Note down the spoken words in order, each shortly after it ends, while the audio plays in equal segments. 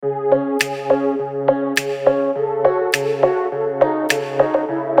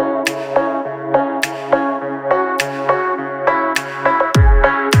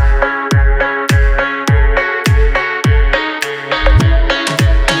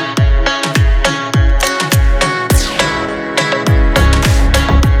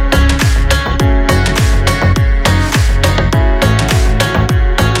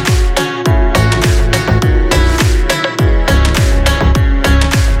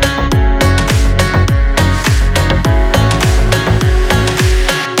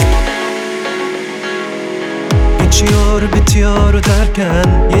bitiyor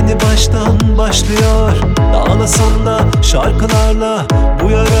derken yeni baştan başlıyor. Ağlasam da şarkılarla bu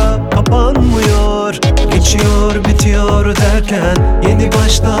yara kapanmıyor. Geçiyor bitiyor derken yeni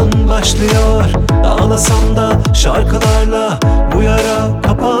baştan başlıyor. Ağlasam da şarkılarla bu yara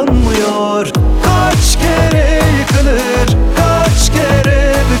kapanmıyor. Kaç kere yıkılır, kaç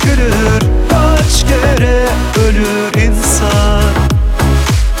kere bükülür, kaç kere ölür insan.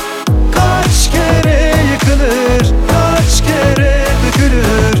 Kaç kere yıkılır, kaç kere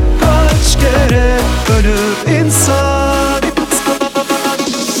bükülür, kaç kere ölür insan.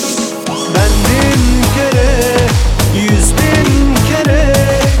 Ben bin kere, 100.000 kere,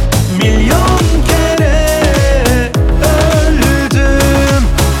 milyon kere öldüm.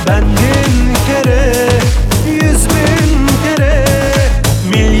 Ben bin kere, 100.000 kere,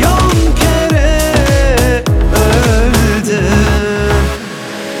 milyon kere öldüm.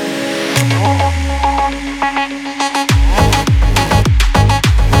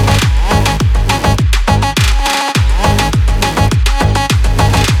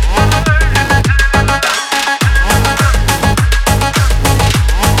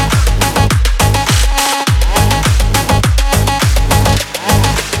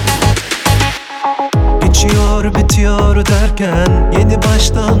 Geçiyor bitiyor derken yeni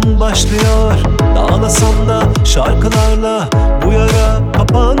baştan başlıyor. Ağlasam da şarkılarla bu yara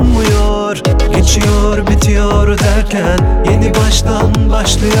kapanmıyor. Geçiyor bitiyor derken yeni baştan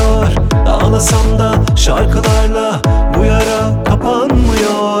başlıyor. Ağlasam da şarkılarla bu yara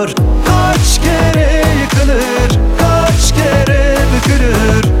kapanmıyor. Kaç kere yıkılır, kaç kere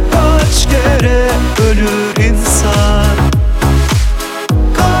bükülür, kaç kere ölür insan.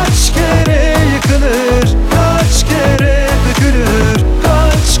 Kaç kere yıkılır, kaç kere bükülür,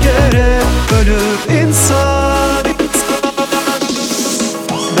 kaç kere ölür insan.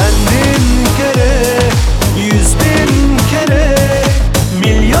 Ben bin kere, 100.000 kere,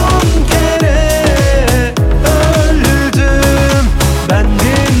 milyon kere öldüm. Ben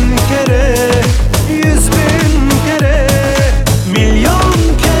bin kere, 100.000 kere, milyon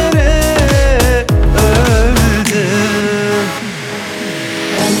kere öldüm.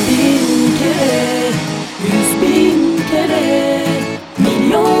 Ben bin kere, 100.000 kere,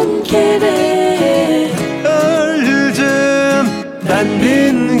 milyon kere Öldüm. Ben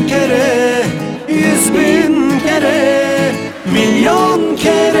bin kere, 100.000 kere, milyon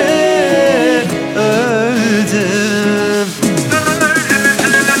kere